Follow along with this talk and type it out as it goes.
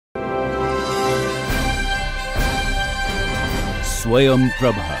Swayam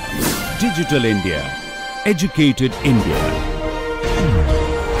Prabha. Digital India. Educated India.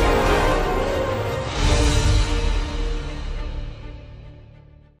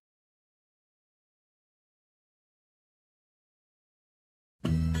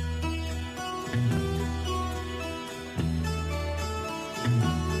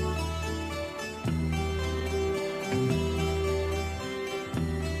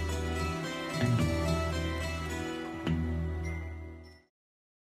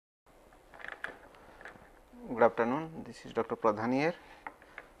 Good afternoon, this is Dr. Pradhan here.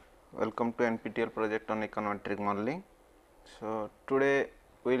 Welcome to NPTEL project on econometric modeling. So, today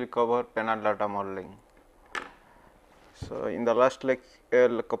we will cover penal data modeling. So, in the last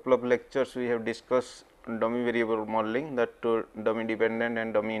couple of lectures we have discussed dummy variable modeling, that to dummy dependent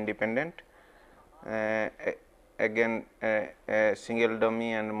and dummy independent, again a single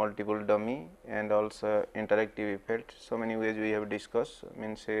dummy and multiple dummy, and also interactive effect. So many ways we have discussed,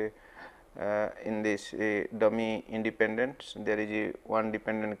 means in this dummy independent there is a one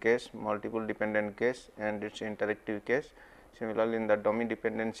dependent case, multiple dependent case, and its interactive case. Similarly, in the dummy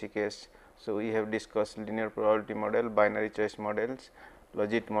dependency case, so we have discussed linear probability model, binary choice models,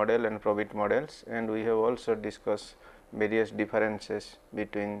 logit model and probit models, and we have also discussed various differences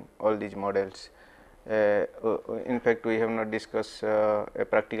between all these models. In fact, we have not discussed a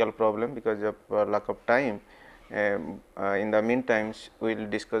practical problem because of lack of time. In the meantime, we will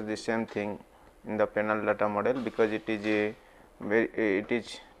discuss the same thing in the penal data model, because it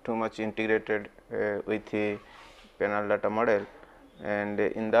is too much integrated with the penal data model, and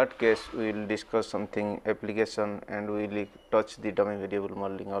in that case we will discuss something application, and we will touch the dummy variable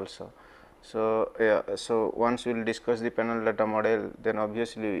modeling also. So, so once we will discuss the penal data model, then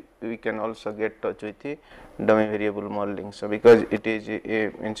obviously we can also get touch with the dummy variable modeling. So, because it is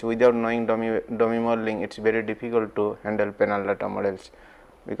means without knowing dummy modeling, it is very difficult to handle penal data models,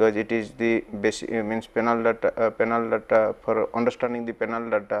 because it is the basic means penal data for understanding the penal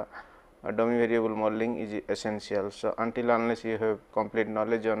data, dummy variable modeling is essential. So, until unless you have complete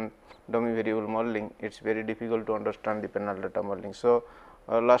knowledge on dummy variable modeling, it is very difficult to understand the penal data modeling. So,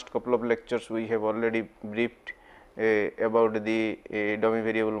 last couple of lectures we have already briefed about the dummy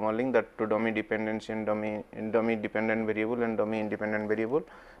variable modeling, that to dummy dependency and dummy dependent variable and dummy independent variable.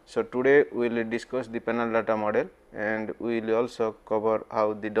 So, today we will discuss the penal data model, and we will also cover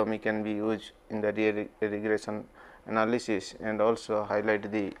how the dummy can be used in the regression analysis, and also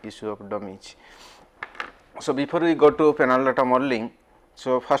highlight the issue of dummies. So, before we go to penal data modeling,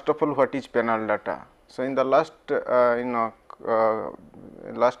 so first of all, what is penal data? So, in the last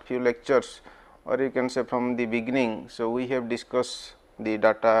last few lectures, or you can say from the beginning, so we have discussed the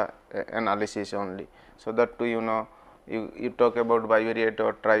data analysis only. So, that too you talk about bivariate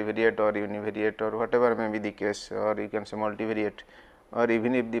or trivariate or univariate or whatever may be the case, or you can say multivariate, or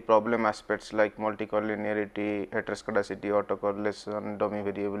even if the problem aspects like multicollinearity, heteroscedasticity, autocorrelation, dummy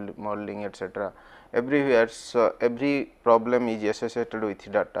variable modeling, etc. everywhere. So, every problem is associated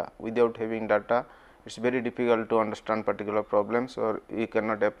with data. Without having data, it is very difficult to understand particular problems, or you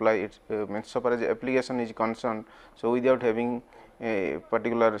cannot apply it. Means so far as application is concerned, so without having a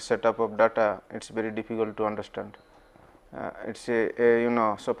particular setup of data, it is very difficult to understand. It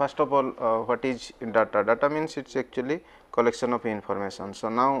is so first of all, what is data? Data means it is actually collection of information. So,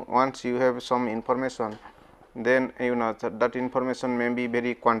 now once you have some information, then that information may be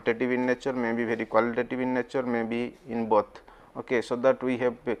very quantitative in nature, may be very qualitative in nature, may be in both. Okay, so that we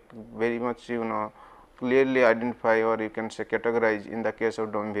have very much clearly identify, or you can say categorize in the case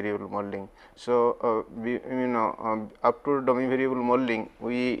of dummy variable modeling. So, up to dummy variable modeling,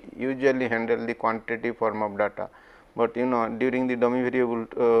 we usually handle the quantitative form of data, but during the dummy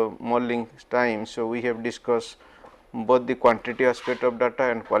variable modeling time, so we have discussed both the quantitative aspect of data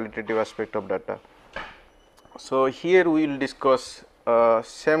and qualitative aspect of data. So, here we will discuss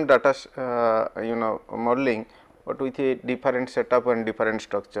same data modeling, but with a different setup and different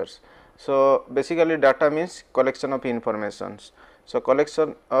structures. So, basically data means collection of informations. So,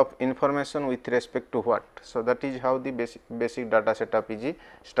 collection of information with respect to what? So, that is how the basic data setup is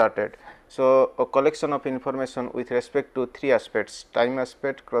started. So, a collection of information with respect to three aspects: time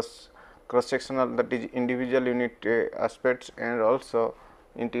aspect, cross sectional, that is individual unit aspects, and also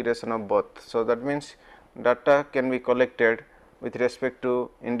integration of both. So, that means data can be collected with respect to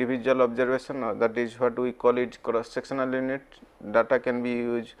individual observation, that is what we call it cross sectional unit. Data can be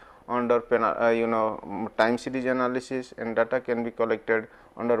used under time series analysis, and data can be collected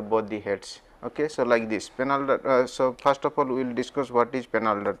under both the heads. Okay. So, like this penal data. So, first of all we will discuss what is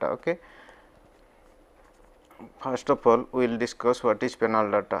penal data. Okay. First of all we will discuss what is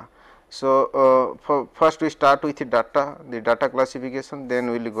penal data. So, first we start with the data classification, then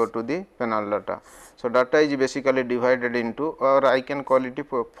we will go to the penal data. So, data is basically divided into, or I can call it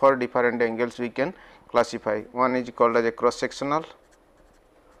four different angles we can classify. One is called as a cross sectional,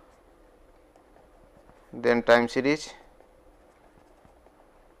 then time series,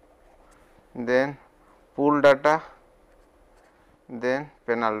 then pool data, then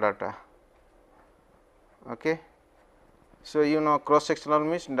penal data. Okay. So, you know, cross sectional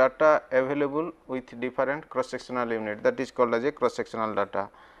means data available with different cross sectional unit, that is called as a cross sectional data.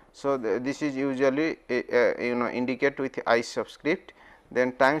 So, this is usually you know, indicate with I subscript.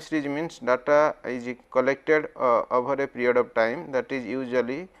 Then time series means data is collected over a period of time, that is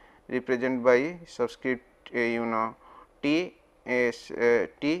usually represented by subscript you know, T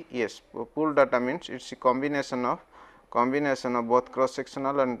T. Yes, pool data means it is a combination of both cross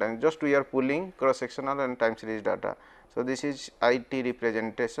sectional and time, just we are pulling cross sectional and time series data. So, this is IT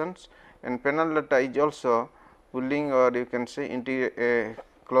representations, and penal data is also pulling, or you can say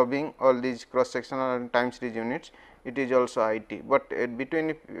clubbing all these cross sectional and time series units, it is also IT, but between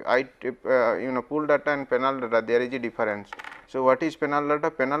you know, pool data and penal data there is a difference. So, what is penal data?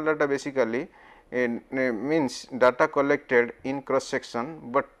 Penal data basically means data collected in cross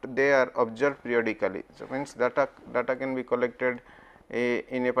section, but they are observed periodically. So, means data can be collected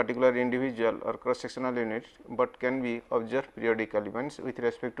in a particular individual or cross sectional unit, but can be observed periodically, means with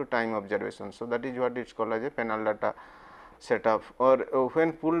respect to time observation. So, that is what it is called as a penal data setup. Or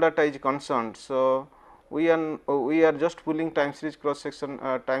when pool data is concerned, so we are just pulling time series cross section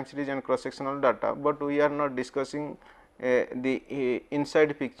time series and cross sectional data, but we are not discussing the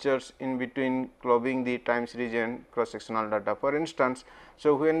inside pictures in between clubbing the time series and cross sectional data. For instance,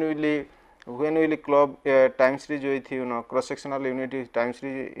 so when we will club time series with, you know, cross sectional unit with time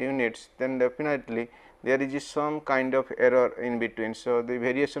series units, then definitely there is some kind of error in between. So, the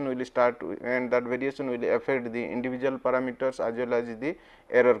variation will start, and that variation will affect the individual parameters as well as the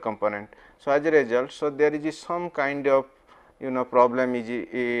error component. So, as a result, so there is some kind of, you know, problem is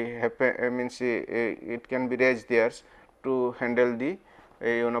happen, means it can be raised there to handle the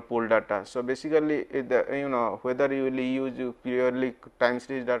you know, pool data. So, basically the, you know, whether you will use purely time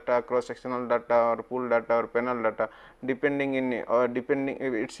series data, cross sectional data, or pool data or penal data, depending in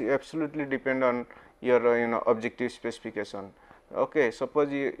it is absolutely depend on your you know, objective specification. Okay. Suppose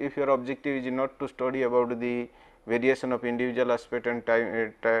if your objective is not to study about the variation of individual aspect and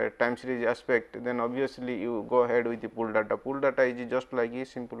time series aspect, then obviously you go ahead with the pool data. Pool data is just like a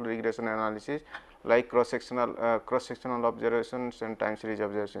simple regression analysis, like cross sectional observations and time series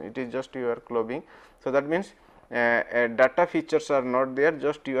observation. It is just you are clubbing. So, that means data features are not there,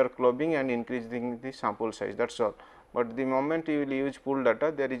 just you are clubbing and increasing the sample size, that is all. But the moment you will use pool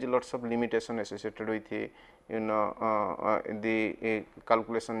data, there is lots of limitation associated with the, you know, the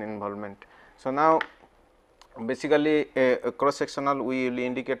calculation involvement. So, now basically cross sectional we will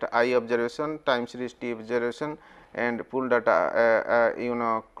indicate I observation, time series T observation, and pool data you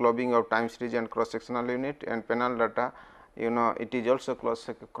know, clubbing of time series and cross sectional unit, and penal data, you know, it is also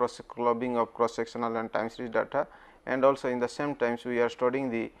cross clubbing of cross sectional and time series data, and also in the same times we are studying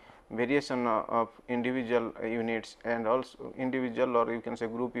the variation of individual units, and also individual, or you can say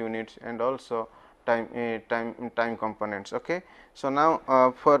group units, and also time components. Okay. So,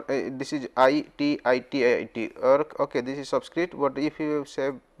 now for this is IT or okay, this is subscript, but if you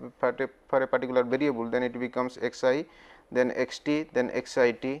say for a particular variable, then it becomes xi, then xt, then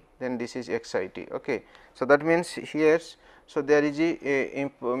xit, then this is xit. Okay. So, that means here, so there is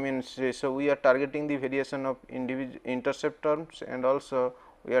a means, so we are targeting the variation of individual intercept terms, and also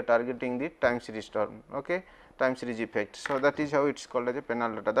we are targeting the time series term. Okay. Time series effect. So, that is how it is called as a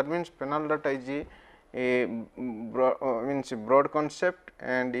penal data. That means, penal data is a broad concept,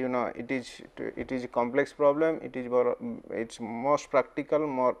 and you know, it is a complex problem. It is it's most practical,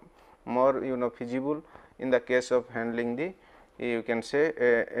 more you know, feasible in the case of handling the, you can say,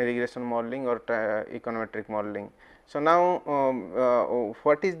 regression modeling or econometric modeling. So, now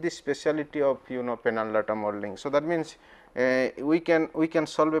what is the speciality of, you know, penal data modeling? So, that means we can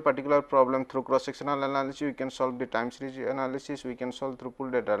solve a particular problem through cross sectional analysis, we can solve the time series analysis, we can solve through pool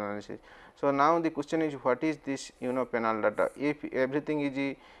data analysis. So, now the question is, what is this, you know, penal data? If everything is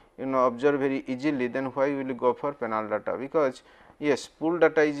you know, observed very easily, then why will you go for penal data? Because yes, pool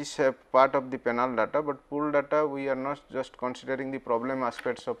data is a part of the penal data, but pool data we are not just considering the problem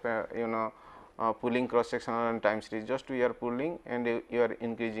aspects of you know, pulling cross sectional and time series, just we are pulling and you are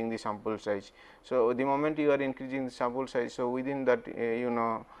increasing the sample size. So, the moment you are increasing the sample size, so within that you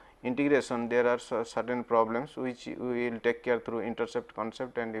know, integration, there are certain problems which we will take care through intercept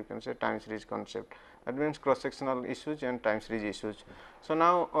concept and you can say time series concept. That means cross sectional issues and time series issues. So,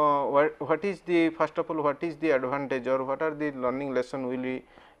 now what is the, first of all, what is the advantage or what are the learning lesson will we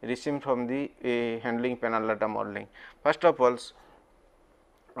receive from the handling penal data modeling. First of all,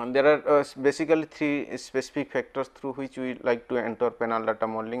 there are basically three specific factors through which we like to enter penal data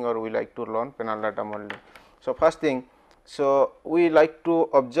modeling or we like to learn penal data modeling. So, first thing, so we like to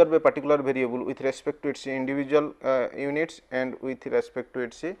observe a particular variable with respect to its individual units and with respect to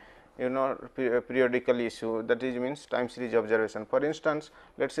its periodical issue, that is means time series observation. For instance,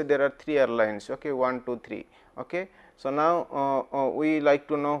 let us say there are 3 airlines, okay, 1, 2, 3. Okay. So, now we like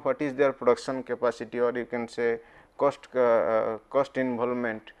to know what is their production capacity or you can say cost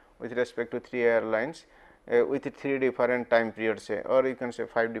involvement with respect to 3 airlines with 3 different time periods say, or you can say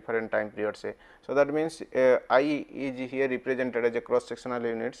 5 different time periods say. So, that means I is here represented as a cross sectional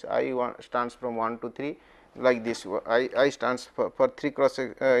units. I stands from 1 to 3 like this. I stands for 3 cross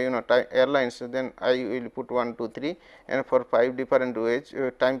airlines. So, then I will put 1 2 3 and for 5 different ways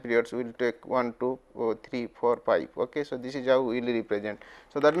time periods we will take 1 2 3 4 5. Okay. So, this is how we will represent.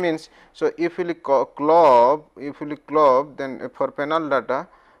 So, that means, so if we club then for penal data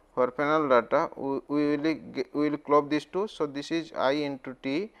we will club these two. So, this is I into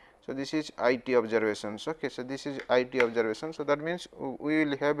T. So, this is IT observations. Okay. So, this is IT observation. So, that means we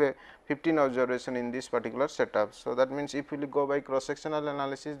will have a 15 observation in this particular setup. So, that means if you will go by cross sectional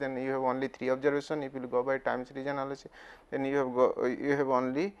analysis, then you have only 3 observation. If you will go by time series analysis, then you have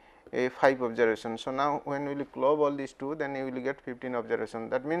only a 5 observation. So, now when we will club all these two, then you will get 15 observation.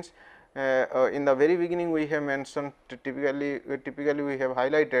 That means in the very beginning we have mentioned typically we have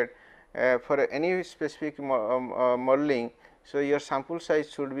highlighted for any specific modeling. So, your sample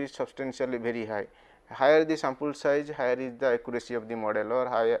size should be substantially very high. Higher the sample size, higher is the accuracy of the model or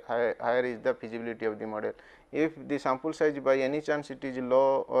higher is the feasibility of the model. If the sample size by any chance it is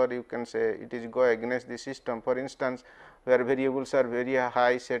low or you can say it is go against the system, for instance, where variables are very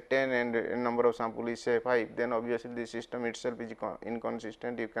high say 10 and number of sample is say 5, then obviously the system itself is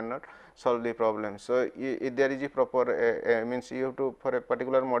inconsistent, you cannot solve the problem. So, if there is a proper means you have to, for a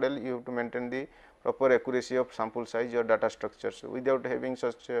particular model you have to maintain the proper accuracy of sample size or data structure. So, without having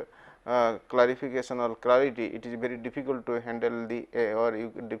such clarification or clarity, it is very difficult to handle the or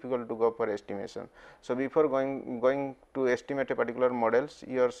difficult to go for estimation. So, before going to estimate a particular models,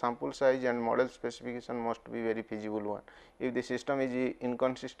 your sample size and model specification must be very feasible one. If the system is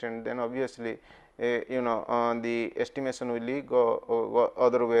inconsistent, then obviously the estimation will go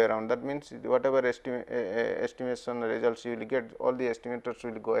other way around. That means, whatever estimation results you will get, all the estimators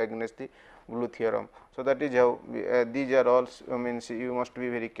will go against the Blue theorem. So, that is how these are all means you must be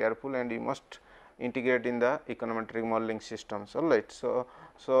very careful and you must integrate in the econometric modeling systems. All right. So,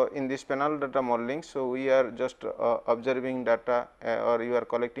 in this penal data modeling, so we are just observing data or you are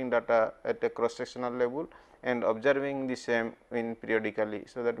collecting data at a cross sectional level and observing the same in periodically.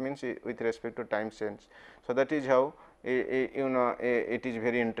 So, that means with respect to time sense. So, that is how it is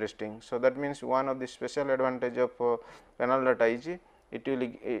very interesting. So, that means one of the special advantage of penal data is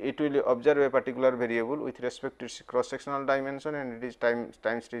it will observe a particular variable with respect to its cross sectional dimension and it is time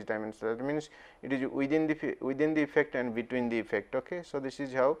series dimension. That means, it is within the effect and between the effect. Okay. So, this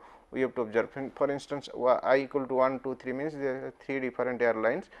is how we have to observe. For instance, I equal to 1 2 3 means there are 3 different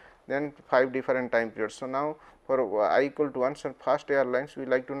airlines, then 5 different time periods. So, now for I equal to 1, so first airlines we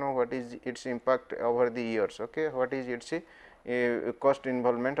like to know what is its impact over the years. Okay. What is its cost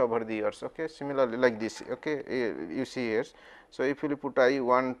involvement over the years. Okay. Similarly, like this. Okay. You see here. So, if you put I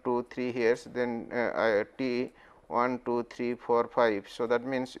 1 2 3 here, then T 1 2 3 4 5. So, that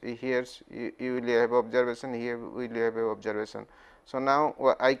means here you will have observation, here we will have observation. So, now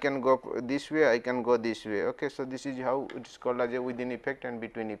I can go this way, I can go this way. Okay. So, this is how it is called as a within effect and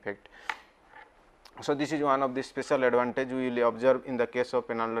between effect. So, this is one of the special advantage we will observe in the case of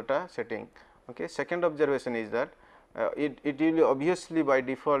penal data setting. Okay. Second observation is that it will obviously by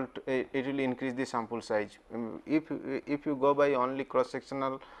default it will increase the sample size. If you go by only cross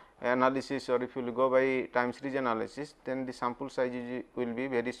sectional analysis or if you will go by time series analysis, then the sample size will be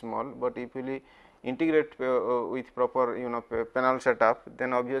very small, but if you will integrate with proper penal setup,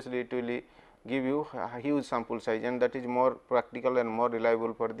 then obviously it will give you a huge sample size and that is more practical and more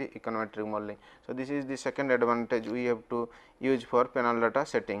reliable for the econometric modeling. So, this is the second advantage we have to use for penal data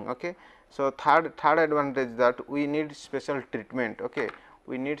setting. Okay. So, third advantage that we need special treatment. Okay.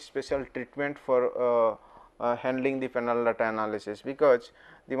 We need special treatment for handling the penal data analysis, because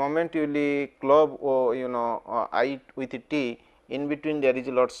the moment you will club I with T, in between there is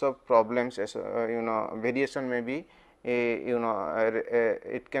lots of problems as variation may be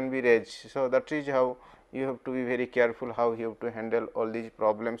it can be raised. So, that is how you have to be very careful how you have to handle all these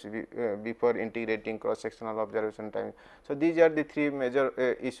problems before integrating cross sectional observation time. So, these are the three major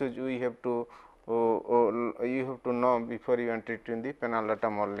issues we have to you have to know before you enter it in the penal data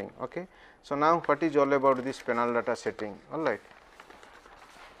modeling. Okay. So, now what is all about this penal data setting, all right.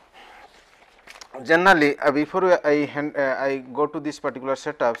 Generally, before I go to this particular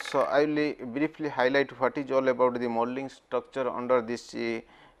setup, so I will briefly highlight what is all about the modeling structure under this penal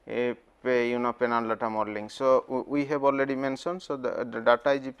data modeling. So, we have already mentioned. So, the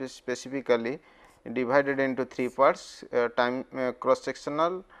data is specifically divided into three parts: time cross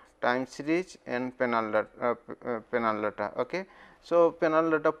sectional, time series, and penal data. Okay. So, penal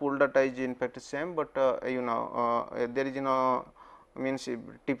data pool data is in fact same, but there is means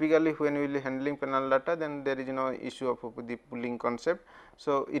typically when we will handling penal data, then there is no issue of the pooling concept.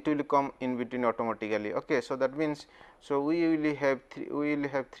 So, it will come in between automatically. Okay. So, that means, so we will have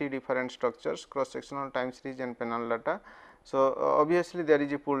three different structures: cross sectional, time series, and penal data. So, obviously there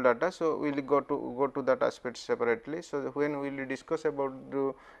is a pool data. So, we will go to that aspect separately. So, when we will discuss about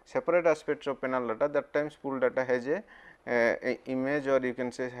the separate aspects of penal data, that times pool data has a image, or you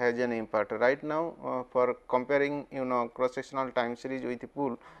can say has an impact. Right now, for comparing cross sectional time series with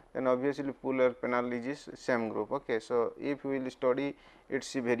pool, then obviously pool or penal is same group. Okay. So, if we will study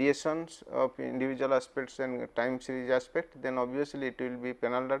its variations of individual aspects and time series aspect, then obviously it will be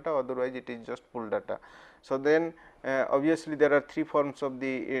penal data, otherwise it is just pool data. So, then obviously there are three forms of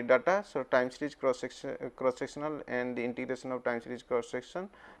the data. So, time series, cross sectional, and the integration of time series cross section.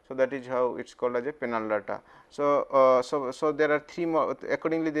 So, that is how it is called as a penal data. So, so there are three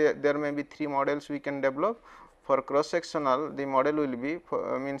accordingly there may be three models we can develop. For cross sectional, the model will be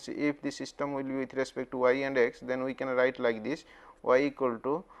means if the system will be with respect to y and x, then we can write like this: y equal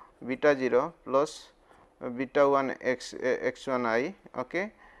to beta 0 plus beta 1 x1 I,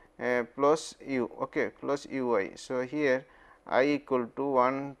 okay, plus u, okay, plus ui. So, here I equal to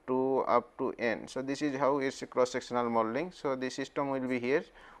 1 to up to n. So, this is how it is cross sectional modeling. So, the system will be here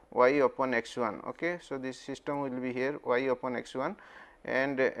y upon x1. Okay. So, this system will be here y upon x1,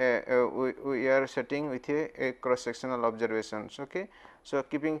 and we are setting with a cross sectional observations. Okay. So,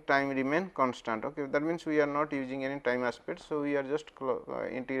 keeping time remain constant. Okay. That means, we are not using any time aspect. So, we are just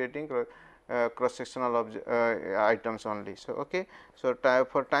integrating cross sectional items only. So, okay. So,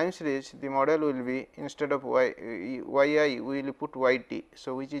 for time series, the model will be, instead of yi we will put yt.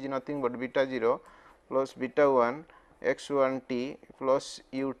 So, which is nothing but beta 0 plus beta 1 x1 t plus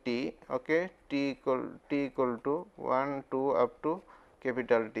ut, okay, t equal to 1 to up to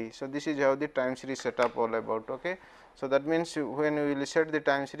capital T. So, this is how the time series setup all about. Okay. So, that means, when we will set the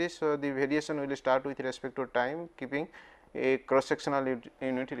time series, so the variation will start with respect to time, keeping a cross sectional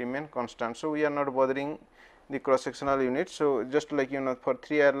unit remain constant. So, we are not bothering the cross sectional unit. So, just like for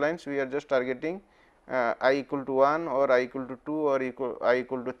 3 airlines, we are just targeting I equal to 1 or I equal to 2 or I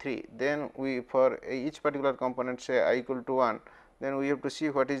equal to 3. Then we, for each particular component, say I equal to 1, then we have to see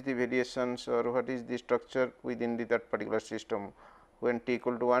what is the variations or what is the structure within that particular system, when t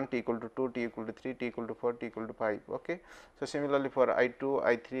equal to 1, t equal to 2, t equal to 3, t equal to 4, t equal to 5. Okay. So, similarly for I2,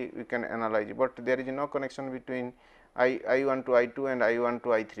 I3 we can analyze, but there is no connection between I1 to I2 and I1 to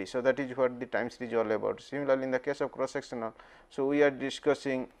I3. So, that is what the time series is all about. Similarly, in the case of cross sectional, so we are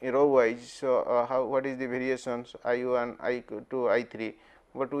discussing row wise. So, what is the variations I1, I2, I3,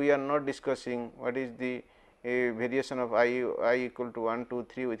 but we are not discussing what is the variation of I equal to 1, 2,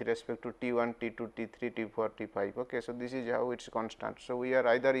 3 with respect to T1, T2, T3, T4, T5. Okay. So, this is how it is constant. So, we are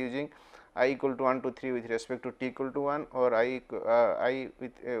either using I equal to 1 to 3 with respect to T equal to 1, or I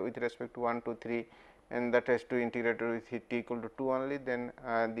with respect to 1 to 3, and that has to integrate with t equal to 2 only. Then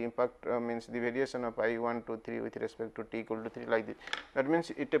the impact means the variation of I 1 to 3 with respect to t equal to 3, like this. That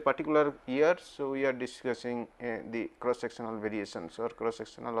means, it a particular year. So, we are discussing the cross sectional variations or cross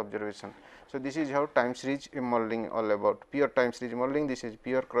sectional observation. So, this is how time series modeling all about, pure time series modeling. This is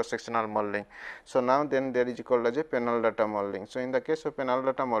pure cross sectional modeling. So, now then there is called as a penal data modeling. So, in the case of penal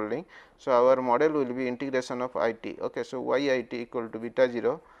data modeling, so our model will be integration of IT. Okay. So, y I t equal to beta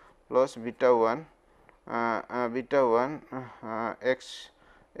 0 plus beta 1 x1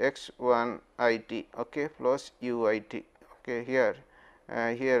 I t, okay, plus u I t. Okay. Here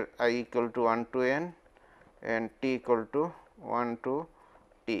I equal to 1 to n and t equal to 1 to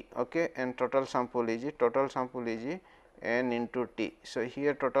t, okay, and total sample is n into t. So,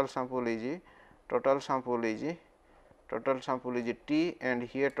 here total sample is t, and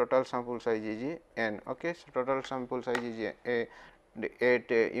here total sample size is n. Okay. So, total sample size is at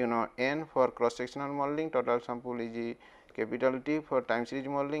n for cross sectional modeling, total sample is capital T for time series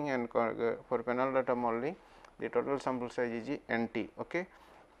modeling, and for penal data modeling the total sample size is NT. Okay.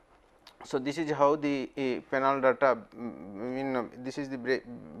 So, this is how the penal data this is the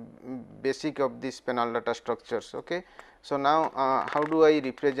basic of this penal data structures. Okay. So, now how do I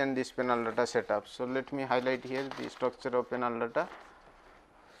represent this penal data setup? So, let me highlight here the structure of penal data.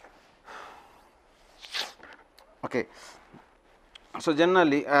 Okay. So,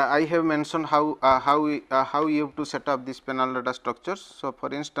 generally I have mentioned how you have to set up this penal data structures. So,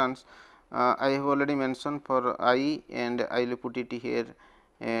 for instance, I have already mentioned for I, and I will put it here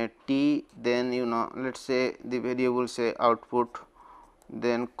T, then let us say the variable say output,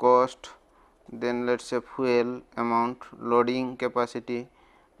 then cost, then let us say fuel amount, loading capacity.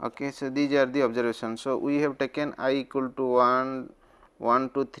 Okay. So, these are the observations. So, we have taken I equal to 1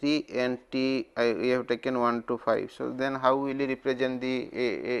 to 3 and T we have taken 1 to 5. So, then how will we represent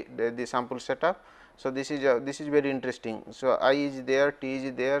the sample setup? So, this is very interesting. So, I is there, T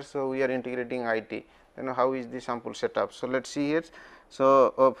is there. So, we are integrating IT, then how is the sample setup? So, let us see here.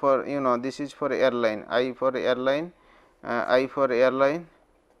 So, for this is for airline, I for airline,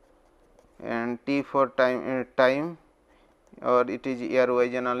 and T for time or it is year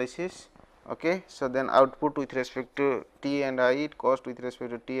wise analysis. Okay. So, then output with respect to T and I, cost with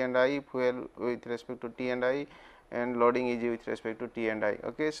respect to T and I, fuel with respect to T and I, and loading is with respect to T and I.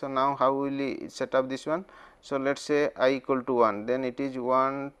 Okay. So, now how will we set up this one? So, let us say I equal to 1, then it is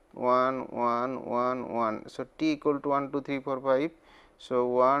 1 1 1 1 1. So, T equal to 1 2 3 4 5. So,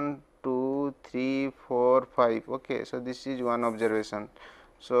 1 2 3 4 5. Okay. So, this is one observation.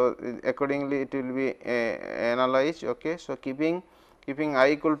 So, accordingly it will be analyzed. Okay. So, keeping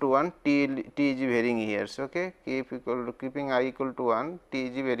I equal to 1, T is varying here. So, okay, keeping I equal to 1, T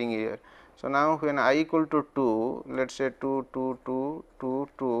is varying here. So, now when I equal to 2, let us say 2 2 2 2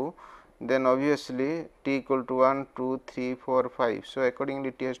 2, then obviously T equal to 1 2 3 4 5. So, accordingly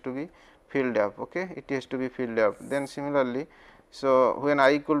it has to be filled up. Okay, it has to be filled up. Then similarly, so when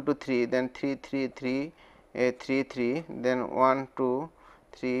I equal to 3, then 3 3 3 3 3, then 1 2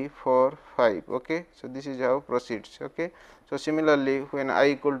 3 4 5. Okay. So, this is how proceeds. Okay. So, similarly, when I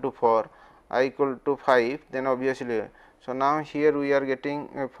equal to 4, I equal to 5, then obviously. So, now here we are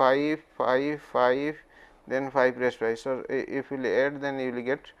getting 5 5 5, then 5 raised by. So, if you will add, then you will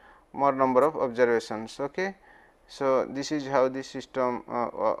get more number of observations. Okay. So, this is how the system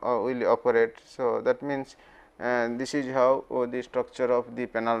will operate. So, that means this is how the structure of the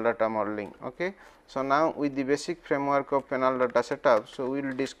penal data modeling. Okay. So, now with the basic framework of penal data setup, so we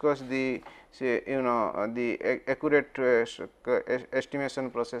will discuss the the accurate estimation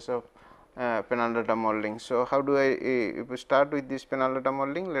process of penal data modeling. So, how do I start with this penal data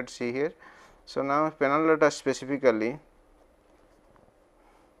modeling? Let us see here. So, now penal data specifically,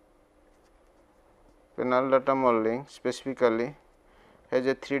 penal data modeling specifically has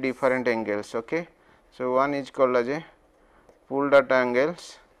a 3 different angles. Okay. So, one is called as a pool data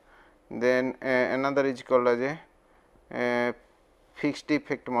angles, then another is called as a fixed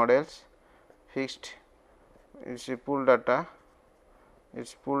effect models. Fixed is a pool data,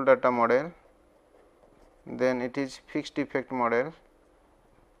 its pool data model, then it is fixed effect model,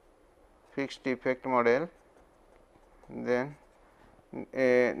 then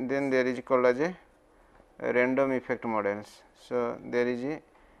there is called as a random effect models. So, there is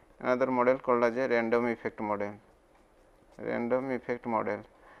another model called as a random effect model.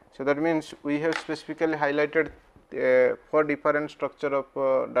 So, that means we have specifically highlighted 4 different structure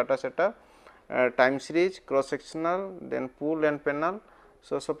of data setup, time series, cross sectional, then pool and penal.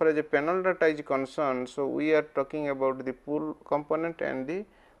 So, so far as the penal data is concerned, so we are talking about the pool component and the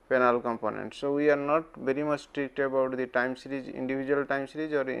penal component. So, we are not very much strict about the time series, individual time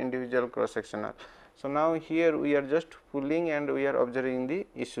series or individual cross sectional. So, now here we are just pooling and we are observing the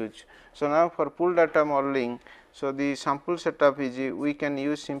issues. So, now for pool data modeling, so the sample setup is we can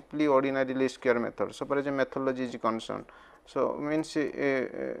use simply ordinary least square method. So, far as the methodology is concerned. So, means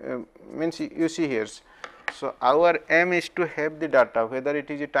you see here. So, our aim is to have the data, whether it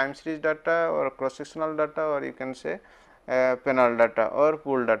is a time series data or cross sectional data, or you can say penal data or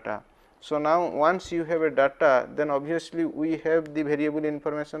pool data. So, now once you have a data, then obviously we have the variable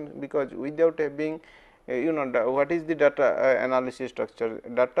information, because without having what is the data analysis structure?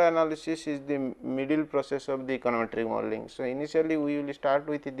 Data analysis is the middle process of the econometric modeling. So, initially we will start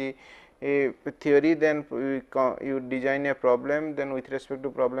with the theory, then you design a problem, then with respect to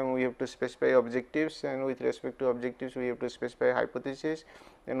problem we have to specify objectives, and with respect to objectives we have to specify hypothesis,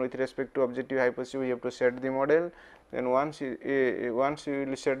 then with respect to objective hypothesis we have to set the model. Then once you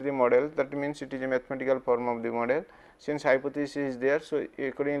will set the model, that means it is a mathematical form of the model. Since hypothesis is there, so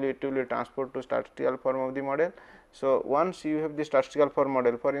accordingly it will be transferred to statistical form of the model. So, once you have the statistical form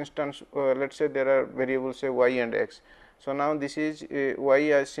model, for instance, let us say there are variables say y and x. So, now this is y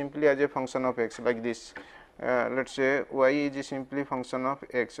as simply as a function of x, like this. Let us say y is simply function of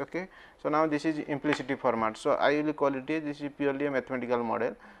x. Okay. So, now this is implicit format. So, I will call it this is purely a mathematical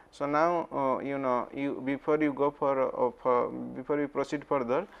model. So, now you know, before you go before you proceed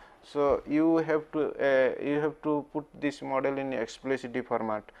further, so you have to put this model in explicit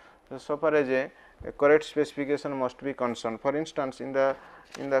format. So far as a correct specification must be concerned. For instance, in the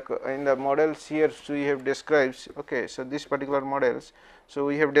models here, so we have described, okay, so this particular models, so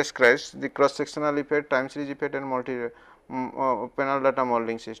we have described the cross sectional effect, time series effect, and penal data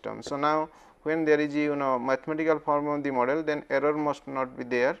modeling system. So now when there is a mathematical form of the model, then error must not be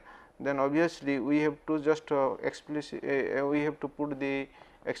there. Then obviously we have to just we have to put the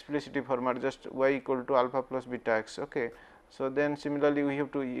explicit format, just y equal to alpha plus beta x. Okay. So then similarly we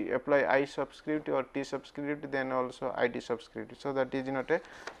have to apply I subscript or T subscript, then also IT subscript. So that is not a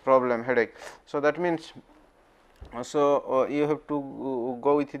problem, headache. So that means you have to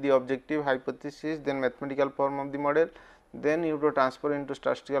go with the objective hypothesis, then mathematical form of the model, then you have to transfer into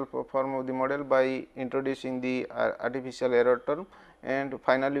statistical form of the model by introducing the artificial error term, and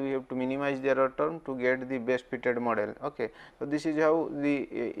finally we have to minimize the error term to get the best fitted model. Okay. So this is how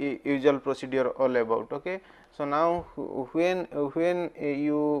the usual procedure all about. Okay. So now when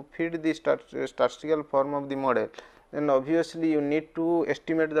you feed the statistical form of the model, then obviously you need to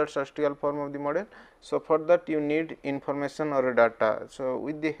estimate the statistical form of the model. So for that you need information or data. So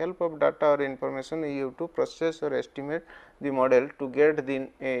with the help of data or information, you have to process or estimate the model to get the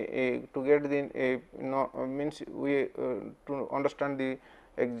means we to understand the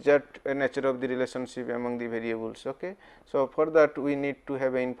exact nature of the relationship among the variables. Okay. So for that we need to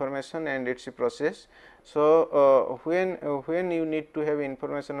have information and its process. So when you need to have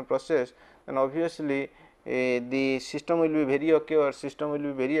information and process, then obviously the system will be very okay, or system will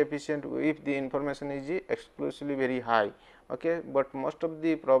be very efficient if the information is exclusively very high. Okay. But most of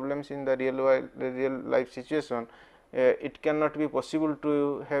the problems in the real life situation, it cannot be possible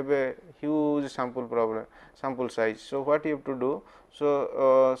to have a huge sample size. So what you have to do?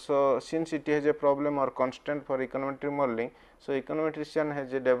 So since it has a problem or constant for econometric modeling, so econometrician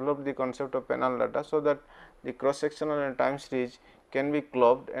has developed the concept of penal data, so that the cross sectional and time series can be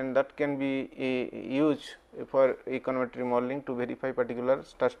clubbed, and that can be used for econometric modeling to verify particular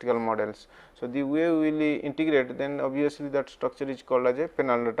statistical models. So the way we will integrate, then obviously that structure is called as a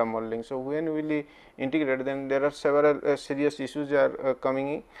penal data modeling. So when we will integrate, then there are several serious issues are coming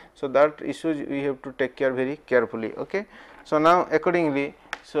in. So that issues we have to take care very carefully. Okay. So now accordingly,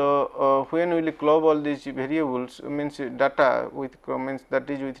 so when we will club all these variables, means data with means that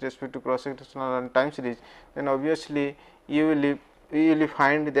is with respect to cross sectional and time series, then obviously you will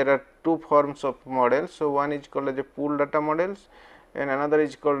find there are two forms of models. So one is called as a pool data models, and another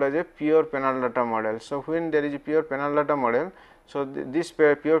is called as a pure penal data model. So when there is a pure penal data model, so this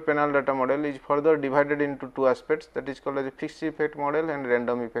pure penal data model is further divided into two aspects, that is called as a fixed effect model and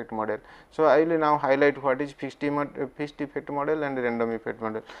random effect model. So I will now highlight what is fixed effect model and random effect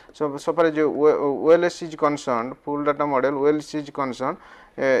model. So far as OLS is concerned, pool data model OLS is concerned,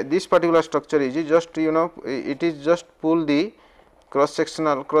 this particular structure is just it is just pull the cross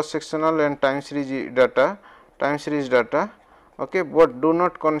sectional and time series data, okay, but do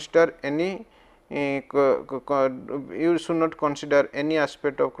not consider any you should not consider any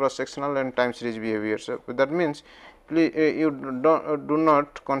aspect of cross sectional and time series behavior. So that means please you do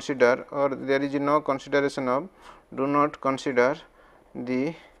not consider, or there is no consideration of, do not consider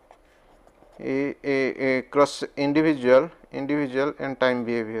the cross individual and time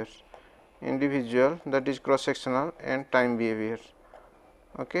behaviors, individual, that is cross sectional and time behaviors.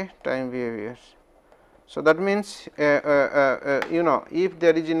 Okay, time behaviors. So that means if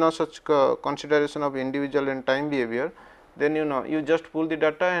there is no such consideration of individual and time behavior, then you just pull the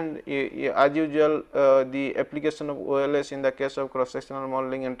data, and as usual the application of OLS in the case of cross sectional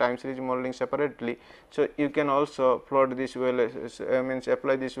modeling and time series modeling separately. So you can also plot this OLS, means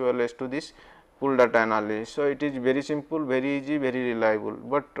apply this OLS to this pool data analysis. So it is very simple, very easy, very reliable,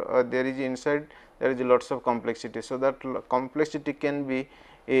 but there is inside there is lots of complexity. So that complexity can be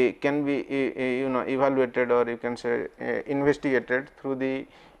evaluated, or you can say investigated through the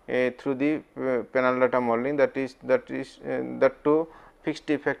penal data modeling, that too fixed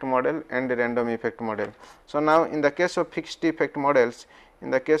effect model and random effect model. So now in the case of fixed effect models,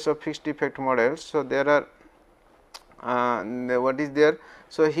 so there are what is there?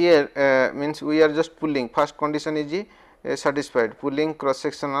 So here means we are just pulling, first condition is satisfied, pulling cross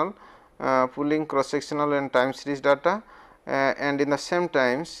sectional and time series data, and in the same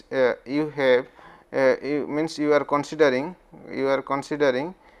times you have means you are considering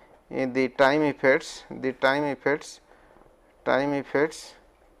the time effects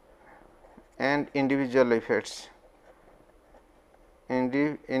and individual effects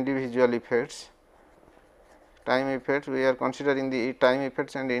we are considering the time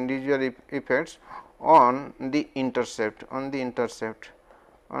effects and individual effects on the intercept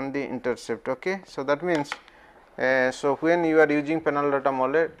okay. So that means so when you are using panel data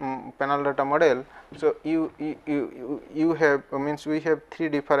model, so you have means we have three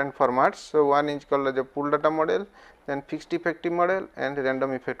different formats. So one is called as a pool data model, then fixed effective model and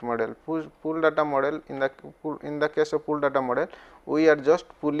random effect model. Pool data model, in the case of pool data model, we are just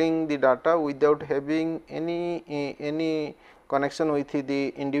pulling the data without having any connection with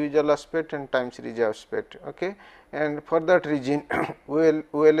the individual aspect and time series aspect, okay. And for that reason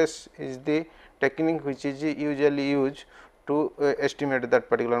OLS is the technique which is usually used to estimate that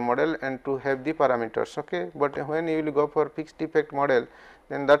particular model and to have the parameters, okay. But when you will go for fixed effect model,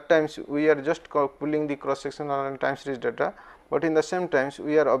 then that times we are just pulling the cross sectional and time series data, but in the same times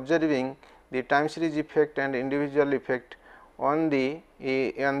we are observing the time series effect and individual effect on the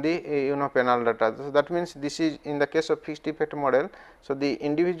panel data. So that means this is in the case of fixed effect model. So the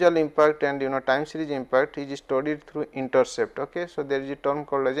individual impact and time series impact is studied through intercept, okay. So there is a term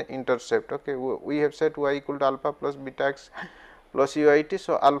called as an intercept, okay. We have set y equal to alpha plus beta x plus UIT.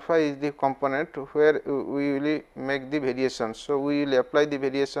 So alpha is the component where we will make the variations. So we will apply the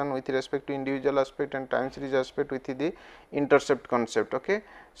variation with respect to individual aspect and time series aspect with the intercept concept, okay.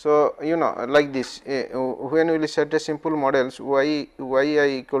 So like this, when we will set a simple models yi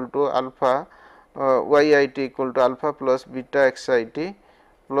equal to alpha yit equal to alpha plus beta xit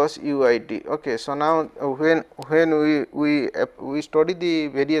plus UIT, okay. So now when we study the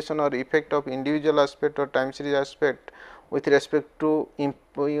variation or effect of individual aspect or time series aspect with respect to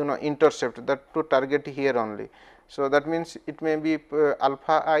intercept, that to target here only. So that means it may be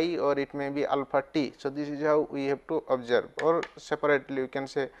alpha I or it may be alpha t. So this is how we have to observe, or separately you can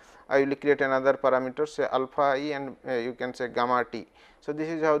say I will create another parameter, say alpha I, and you can say gamma t. So this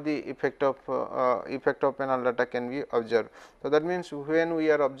is how the effect of panel data can be observed. So that means when we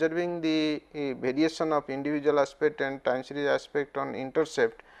are observing the variation of individual aspect and time series aspect on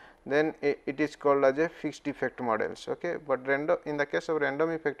intercept, then it is called as a fixed effect models, okay. But in the case of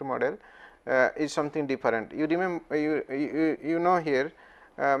random effect model is something different. You remember, you know here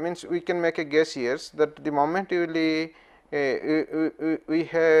means we can make a guess here that the moment you will we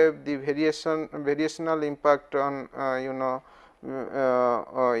have the variational impact on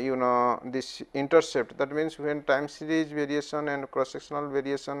this intercept. That means when time series variation and cross sectional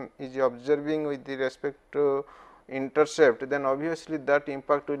variation is observing with the respect to intercept, then obviously that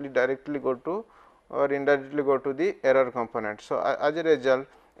impact will directly go to or indirectly go to the error component. So as a result,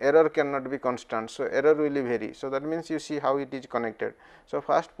 error cannot be constant. So error will vary. So that means you see how it is connected. So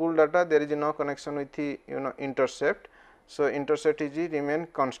first pool data, there is no connection with the intercept. So intercept is remain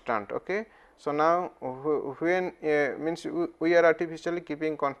constant, okay. So now when means we are artificially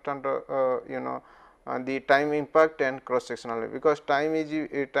keeping constant the time impact and cross sectional, because time is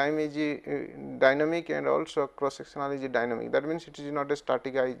dynamic and also cross sectional is dynamic. That means it is not a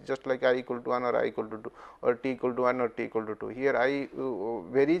static I, just like I equal to 1 or I equal to 2 or t equal to 1 or t equal to 2. Here I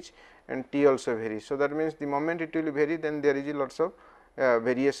varies and t also varies. So that means the moment it will vary, then there is a lots of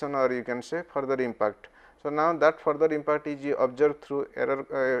variation, or you can say further impact. So now that further impact is observed through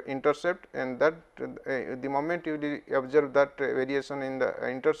error intercept, and that the moment you observe that variation in the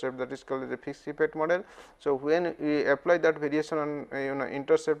intercept, that is called the fixed effect model. So when we apply that variation on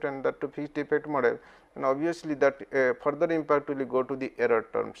intercept and that to fixed effect model, and obviously that further impact will go to the error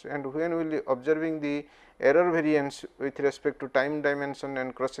terms. And when we will be observing the error variance with respect to time dimension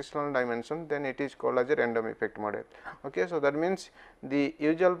and cross sectional dimension, then it is called as a random effect model, okay. So that means the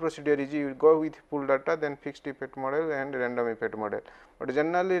usual procedure is you go with pool data, then fixed effect model and random effect model. But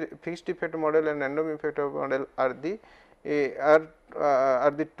generally fixed effect model and random effect model are the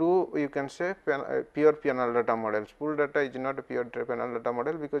two, you can say, pure panel data models. Pool data is not a pure panel data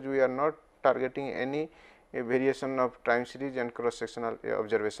model, because we are not targeting any variation of time series and cross sectional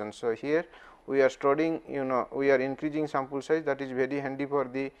observation. So here we are studying, we are increasing sample size, that is very handy for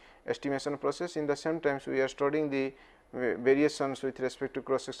the estimation process. In the same times we are studying the variations with respect to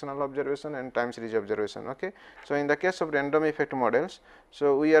cross sectional observation and time series observation, okay. So in the case of random effect models,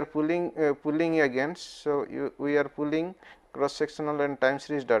 so we are pulling against, so we are pulling cross sectional and time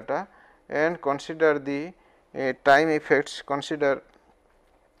series data and consider the time effects, consider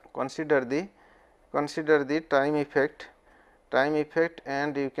the time effect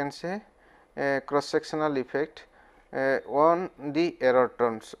and you can say cross sectional effect on the error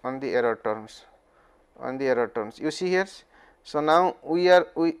terms, on the error terms. You see here. So, now we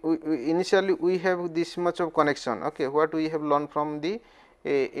initially we have this much of connection, okay, what we have learned from the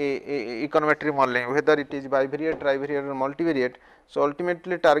econometric modeling, whether it is bivariate, trivariate or multivariate. So,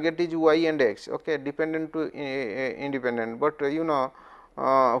 ultimately target is y and x, okay, dependent to independent, but you know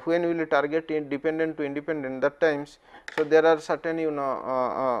when we will target dependent to independent, that times. So, there are certain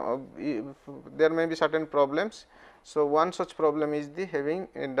there may be certain problems. So, one such problem is the having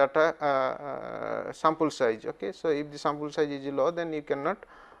data sample size, okay. So, if the sample size is low, then you cannot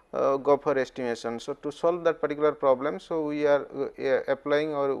go for estimation. So, to solve that particular problem, so we are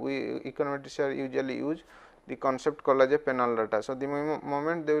applying, or we econometrists are usually use the concept called as a penal data. So, the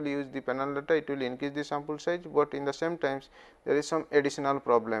moment they will use the penal data, it will increase the sample size, but in the same times there is some additional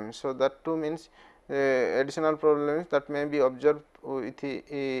problem. So, that too means additional problems that may be observed with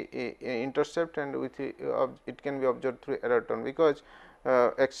intercept, and with it can be observed through error term, because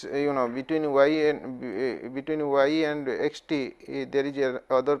between y and xt there is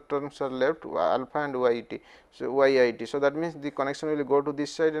other terms are left, alpha and yt. So, yit. So, that means the connection will go to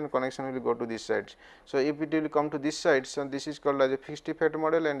this side and connection will go to this side. So, if it will come to this side, so this is called as a fixed effect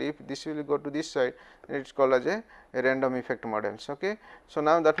model, and if this will go to this side, it is called as a random effect models. Okay. So,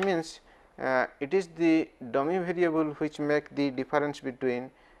 now that means it is the dummy variable which make the difference between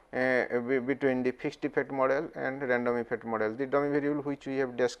the fixed effect model and random effect model. The dummy variable which we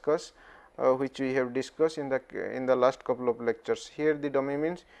have discussed in the last couple of lectures. Here the dummy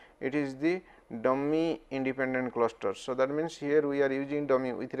means it is the dummy independent clusters. So, that means here we are using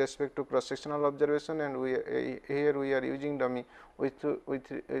dummy with respect to cross sectional observation, and here we are using dummy with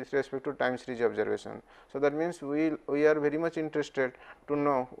respect to time series observation. So, that means we are very much interested to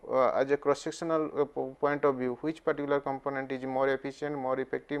know as a cross sectional point of view, which particular component is more efficient, more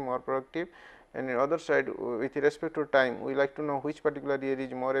effective, more productive, and in other side with respect to time, we like to know which particular year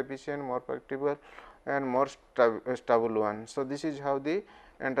is more efficient, more productive and more stable one. So, this is how the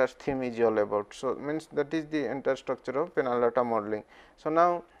entire theme is all about. So, means that is the entire structure of penal data modeling. So,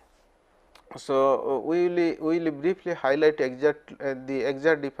 now we will briefly highlight the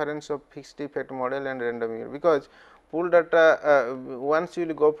exact difference of fixed effect model and random effect, because pool data once you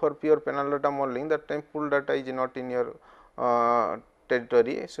will go for pure penal data modeling, that time pool data is not in your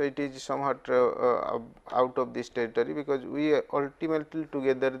territory. So, it is somewhat out of this territory, because we ultimately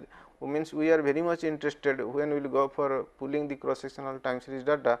together means we are very much interested when we will go for pulling the cross sectional time series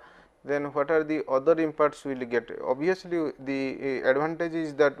data, then what are the other impacts we will get. Obviously, the advantage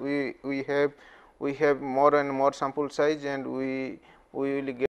is that we have more and more sample size, and we will get